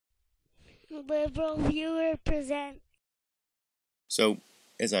Liberal Viewer present. So,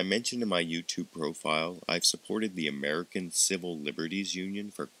 as I mentioned in my YouTube profile, I've supported the American Civil Liberties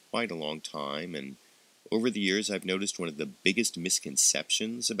Union for quite a long time, and over the years I've noticed one of the biggest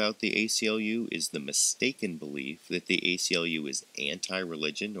misconceptions about the ACLU is the mistaken belief that the ACLU is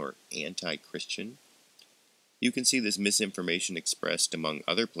anti-religion or anti-Christian. You can see this misinformation expressed among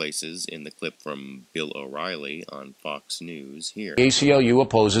other places in the clip from Bill O'Reilly on Fox News here. The ACLU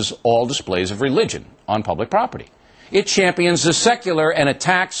opposes all displays of religion on public property. It champions the secular and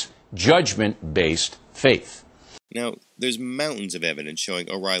attacks judgment-based faith. Now, there's mountains of evidence showing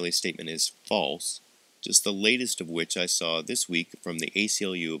O'Reilly's statement is false, just the latest of which I saw this week from the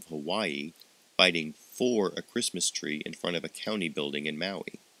ACLU of Hawaii fighting for a Christmas tree in front of a county building in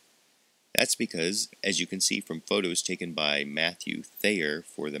Maui. That's because, as you can see from photos taken by Matthew Thayer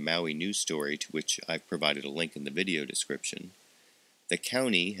for the Maui news story, to which I've provided a link in the video description, the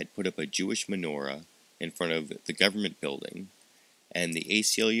county had put up a Jewish menorah in front of the government building, and the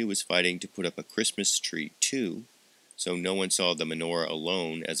ACLU was fighting to put up a Christmas tree too, so no one saw the menorah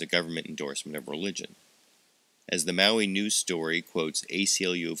alone as a government endorsement of religion. As the Maui news story quotes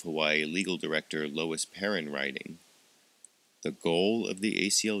ACLU of Hawaii legal director Lois Perrin writing, "The goal of the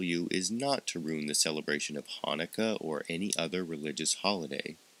ACLU is not to ruin the celebration of Hanukkah or any other religious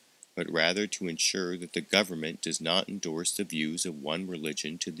holiday, but rather to ensure that the government does not endorse the views of one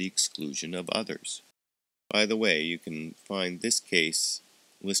religion to the exclusion of others." By the way, you can find this case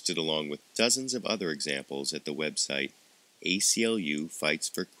listed along with dozens of other examples at the website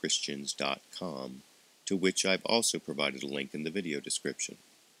aclufightsforchristians.com, to which I've also provided a link in the video description.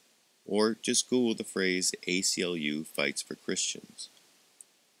 Or just Google the phrase ACLU Fights for Christians.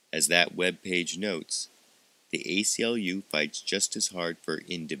 As that web page notes, the ACLU fights just as hard for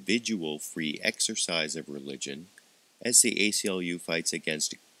individual free exercise of religion as the ACLU fights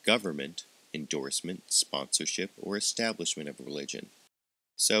against government endorsement, sponsorship, or establishment of religion.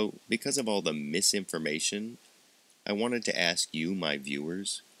 So, because of all the misinformation, I wanted to ask you, my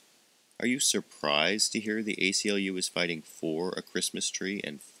viewers, are you surprised to hear the ACLU is fighting for a Christmas tree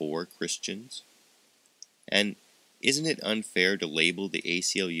and for Christians? And isn't it unfair to label the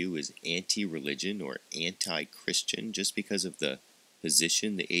ACLU as anti-religion or anti-Christian just because of the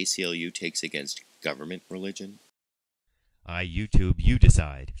position the ACLU takes against government religion? YouTube, you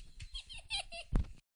decide.